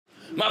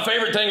My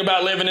favorite thing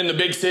about living in the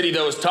big city,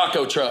 though, is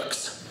taco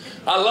trucks.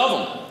 I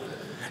love them.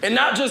 And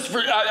not just for,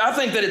 I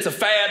think that it's a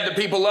fad that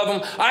people love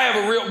them. I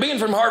have a real, being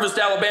from Harvest,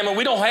 Alabama,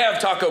 we don't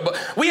have Taco Bell.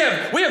 We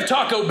have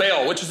Taco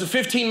Bell, which is a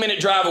 15-minute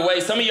drive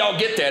away. Some of y'all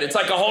get that. It's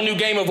like a whole new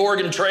game of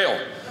Oregon Trail.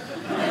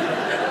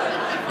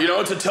 You know,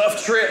 it's a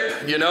tough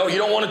trip, you know. You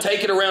don't want to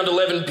take it around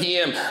 11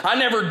 p.m. I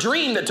never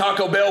dreamed that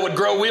Taco Bell would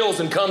grow wheels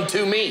and come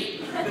to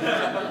me.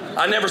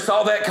 I never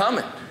saw that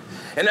coming.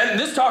 And then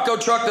this taco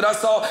truck that I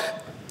saw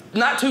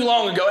not too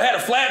long ago, it had a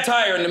flat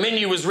tire and the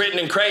menu was written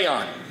in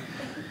crayon.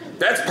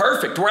 That's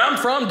perfect. Where I'm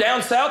from,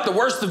 down south, the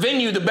worse the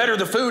venue, the better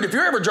the food. If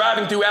you're ever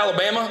driving through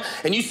Alabama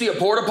and you see a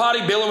porta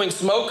potty billowing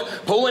smoke,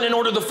 pull in and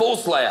order the full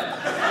slab.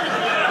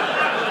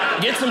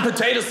 Get some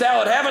potato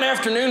salad. Have an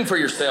afternoon for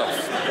yourself.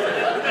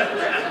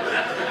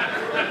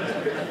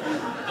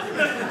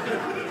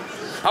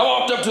 I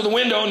walked up to the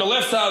window, and the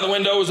left side of the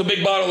window was a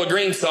big bottle of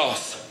green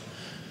sauce.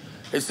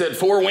 It said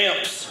 4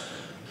 wimps.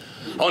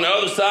 On the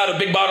other side, a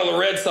big bottle of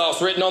red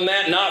sauce written on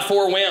that, not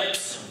 4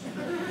 wimps.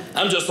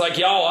 I'm just like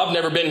y'all. I've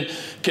never been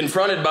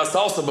confronted by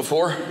salsa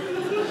before.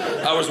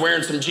 I was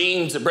wearing some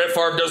jeans that Brett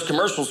Favre does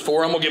commercials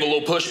for. I'm gonna give a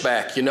little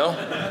pushback, you know?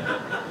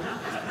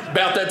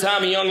 About that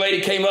time, a young lady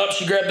came up.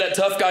 She grabbed that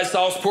tough guy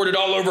sauce, poured it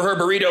all over her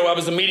burrito. I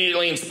was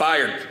immediately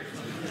inspired.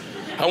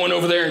 I went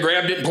over there and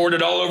grabbed it and poured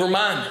it all over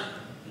mine.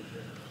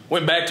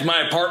 Went back to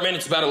my apartment.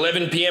 It's about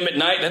 11 p.m. at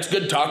night. That's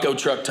good taco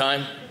truck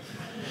time.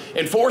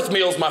 And fourth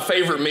meal is my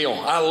favorite meal.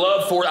 I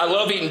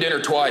love eating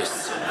dinner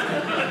twice.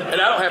 And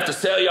I don't have to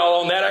sell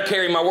y'all on that. I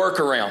carry my work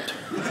around.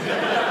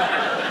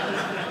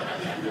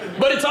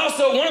 But it's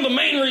also one of the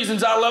main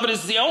reasons I love it.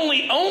 Is the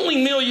only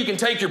meal you can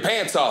take your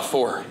pants off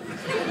for.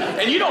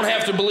 And you don't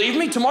have to believe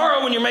me.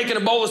 Tomorrow when you're making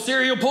a bowl of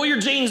cereal, pull your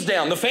jeans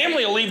down. The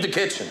family will leave the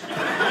kitchen.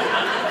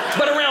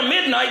 But around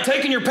midnight,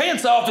 taking your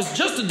pants off is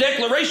just a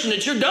declaration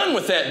that you're done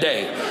with that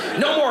day.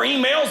 No more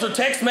emails or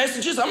text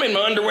messages. I'm in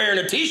my underwear and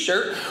a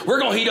t-shirt. We're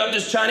going to heat up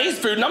this Chinese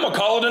food and I'm going to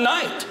call it a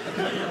night.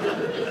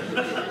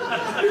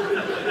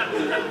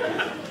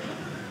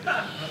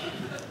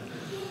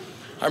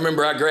 I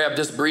remember I grabbed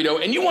this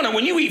burrito, and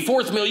when you eat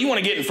fourth meal, you want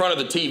to get in front of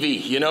the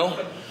TV, you know?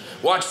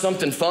 Watch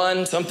something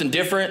fun, something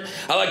different.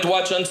 I like to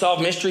watch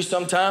Unsolved Mysteries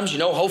sometimes. You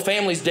know, whole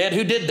family's dead.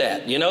 Who did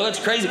that? You know, that's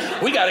crazy.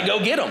 We got to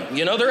go get them.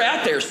 You know, they're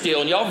out there still,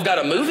 and y'all have got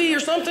a movie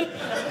or something?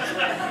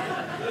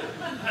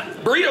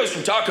 Burritos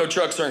from taco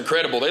trucks are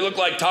incredible. They look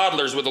like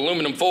toddlers with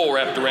aluminum foil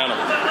wrapped around them.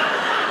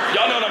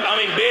 Y'all know what I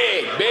mean?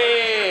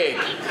 Big.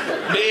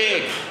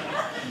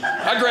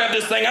 I grabbed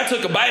this thing. I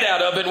took a bite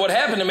out of it, and what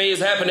happened to me has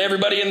happened to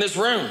everybody in this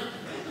room.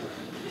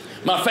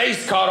 My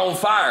face caught on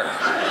fire.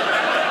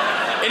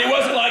 And it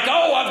wasn't like,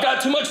 oh, I've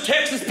got too much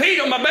Texas Pete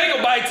on my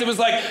bagel bites. It was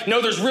like,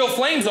 no, there's real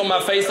flames on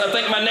my face. I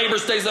think my neighbor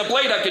stays up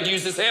late. I could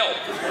use his help.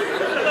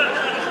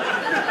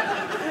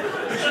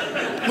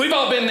 We've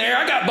all been there.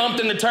 I got bumped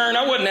in the turn.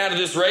 I wasn't out of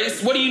this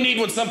race. What do you need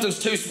when something's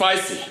too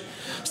spicy?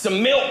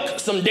 Some milk,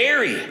 some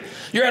dairy.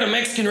 You're at a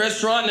Mexican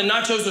restaurant and the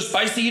nachos are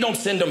spicy. You don't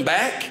send them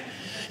back.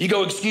 You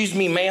go, excuse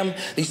me, ma'am,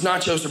 these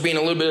nachos are being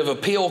a little bit of a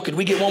pill. Could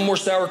we get one more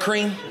sour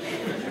cream?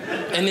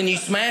 And then you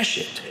smash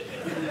it.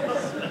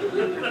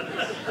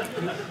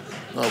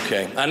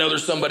 Okay, I know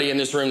there's somebody in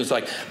this room that's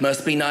like,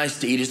 must be nice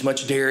to eat as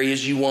much dairy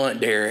as you want,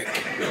 Derrick.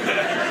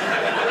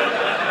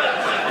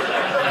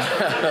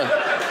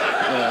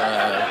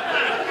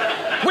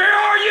 Where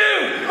are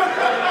you?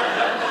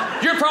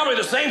 You're probably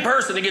the same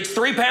person that gets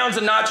 3 pounds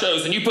of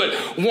nachos and you put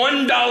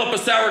 1 dollop of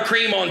sour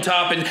cream on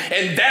top and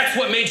that's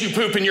what made you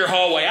poop in your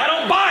hallway. I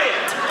don't buy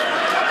it.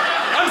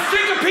 I'm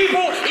sick of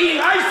people eating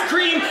ice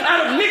cream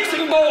out of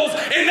mixing bowls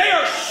and they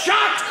are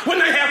shocked when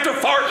they have to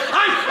fart.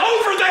 I'm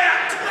over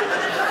that.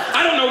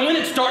 I don't know when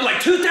it started,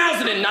 like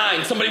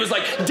 2009, somebody was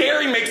like,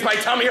 dairy makes my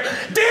tummy hurt.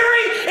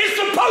 Dairy is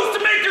supposed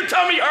to make your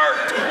tummy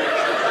hurt.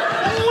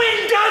 When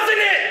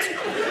doesn't it?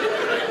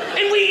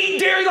 And we eat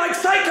dairy like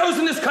psychos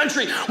in this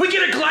country. We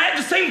get a glass,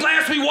 the same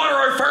glass we water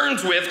our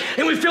ferns with,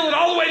 and we fill it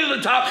all the way to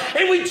the top,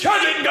 and we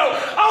chug it and go,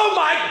 oh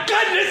my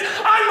goodness,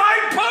 I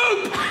might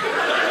poop.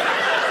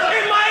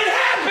 It might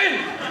happen.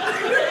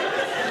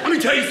 Let me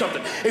tell you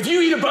something. If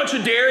you eat a bunch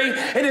of dairy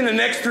and in the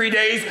next 3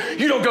 days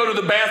you don't go to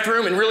the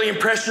bathroom and really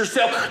impress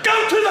yourself,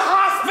 go to the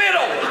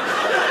hospital.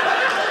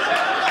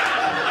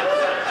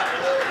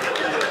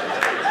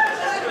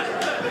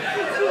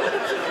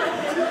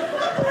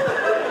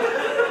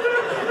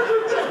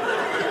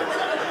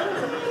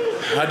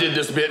 I did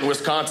this bit in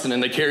Wisconsin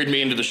and they carried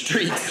me into the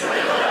streets.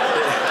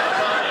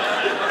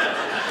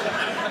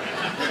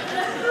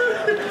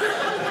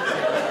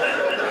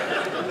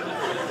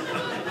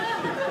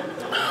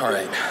 All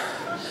right.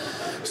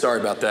 Sorry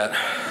about that.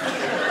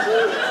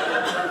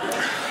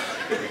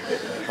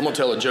 I'm gonna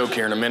tell a joke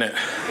here in a minute.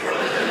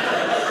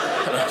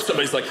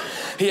 Somebody's like,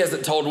 he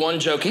hasn't told one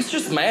joke. He's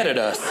just mad at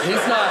us.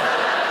 He's not.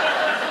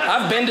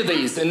 I've been to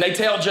these and they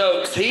tell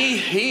jokes.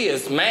 He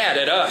is mad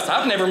at us.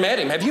 I've never met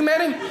him. Have you met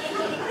him?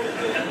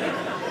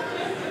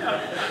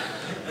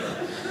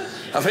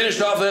 I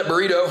finished off that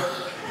burrito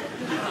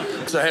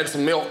because I had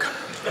some milk.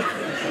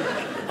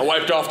 I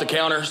wiped off the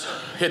counters,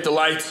 hit the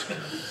lights,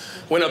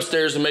 Went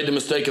upstairs and made the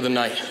mistake of the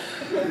night.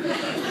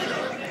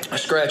 I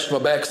scratched my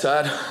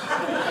backside.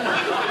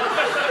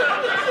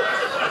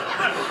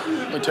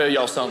 Let me tell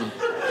y'all something.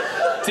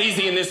 It's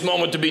easy in this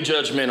moment to be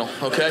judgmental,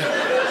 okay?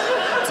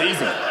 It's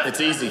easy. It's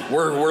easy.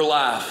 We're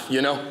live,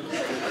 you know?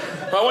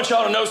 But I want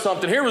y'all to know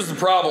something. Here was the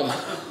problem.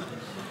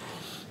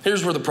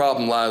 Here's where the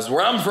problem lies.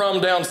 Where I'm from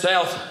down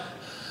south,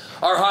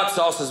 our hot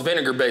sauce is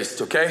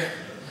vinegar-based, okay?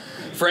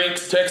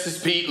 Frank's,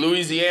 Texas Pete,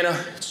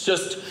 Louisiana, it's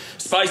just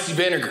spicy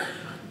vinegar.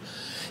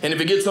 And if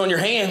it gets on your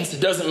hands,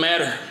 it doesn't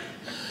matter.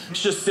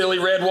 It's just silly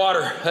red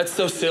water. That's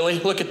so silly.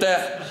 Look at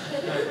that.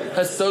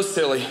 That's so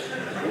silly.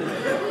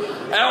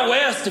 Out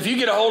west, if you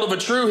get a hold of a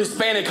true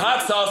Hispanic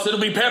hot sauce, it'll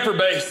be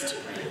pepper-based.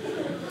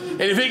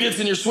 And if it gets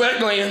in your sweat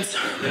glands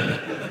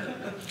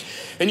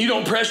and you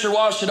don't pressure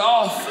wash it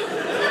off,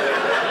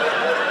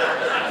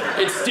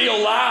 it's still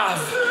live.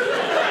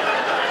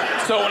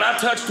 So when I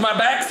touched my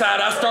backside,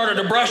 I started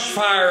a brush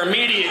fire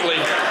immediately.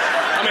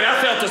 I mean,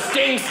 I felt a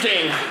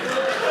sting.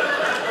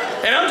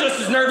 And I'm just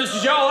as nervous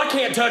as y'all. I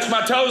can't touch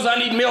my toes. I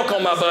need milk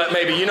on my butt,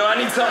 maybe. You know, I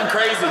need something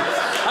crazy.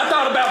 I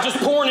thought about just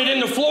pouring it in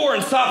the floor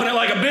and sopping it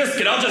like a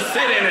biscuit. I'll just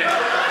sit in it.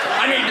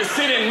 I need to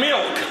sit in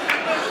milk.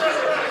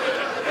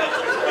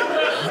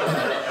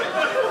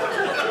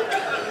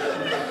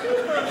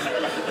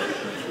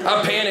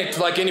 I panicked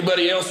like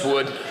anybody else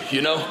would,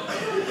 you know.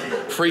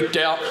 Freaked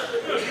out.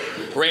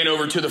 Ran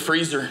over to the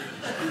freezer.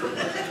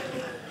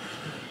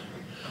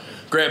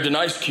 Grabbed an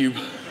ice cube.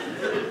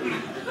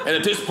 And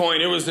at this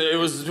point, it was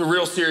a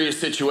real serious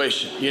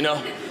situation, you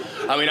know?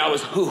 I mean, I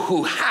was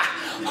ha.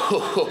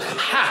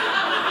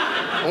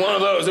 One of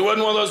those. It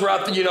wasn't one of those where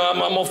I'm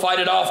gonna fight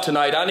it off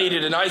tonight. I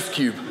needed an ice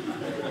cube.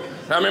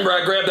 And I remember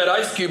I grabbed that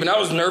ice cube and I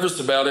was nervous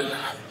about it.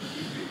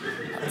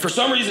 For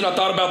some reason, I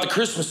thought about the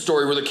Christmas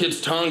story where the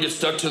kid's tongue gets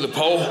stuck to the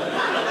pole.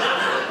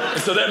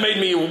 And so that made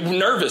me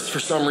nervous for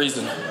some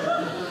reason.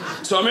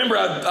 So I remember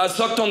I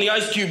sucked on the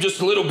ice cube just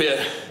a little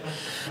bit.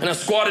 And I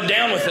squatted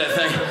down with that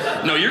thing.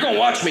 No, you're gonna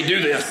watch me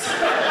do this.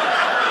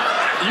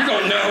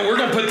 We're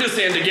gonna put this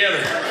in together.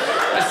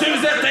 As soon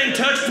as that thing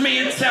touched me,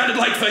 it sounded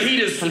like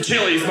fajitas from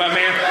Chili's, my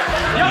man.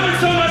 Y'all been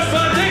so much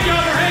fun. Thank y'all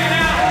for hanging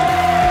out.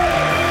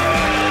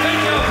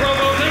 Thank y'all,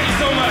 Provo. Thank you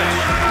so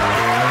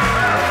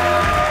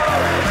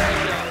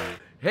much.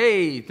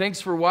 Hey, thanks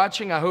for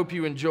watching. I hope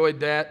you enjoyed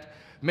that.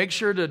 Make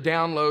sure to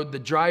download the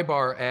Dry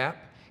Bar app.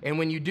 And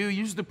when you do,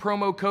 use the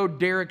promo code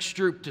Derrick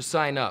Stroup to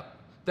sign up.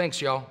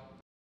 Thanks, y'all.